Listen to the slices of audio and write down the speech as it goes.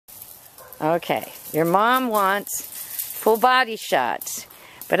Okay, your mom wants full body shots,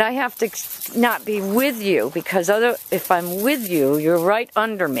 but I have to not be with you because if I'm with you, you're right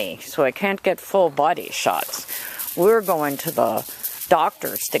under me, so I can't get full body shots. We're going to the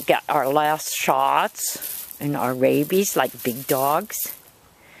doctors to get our last shots and our rabies like big dogs.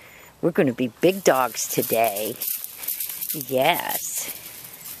 We're going to be big dogs today. Yes.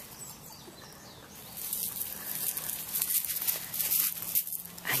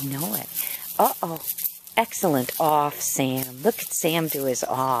 I know it. Uh-oh. Excellent off, Sam. Look at Sam do his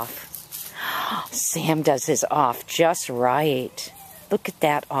off. Sam does his off just right. Look at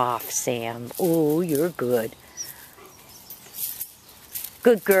that off, Sam. Oh, you're good.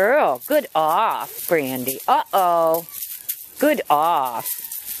 Good girl. Good off, Brandy. Uh-oh. Good off.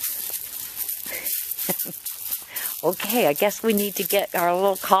 Okay, I guess we need to get our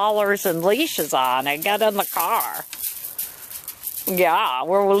little collars and leashes on and get in the car. Yeah,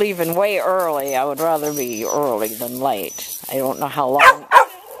 we're leaving way early. I would rather be early than late. I don't know how long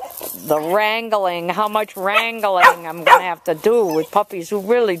how much wrangling I'm going to have to do with puppies who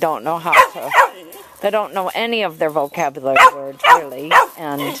really don't know how to, they don't know any of their vocabulary words, really,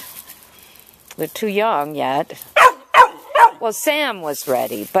 and they're too young yet. Well, Sam was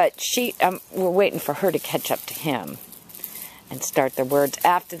ready, but we're waiting for her to catch up to him and start their words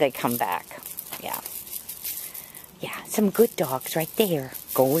after they come back. Yeah. Yeah, some good dogs right there.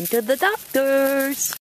 Going to the doctors.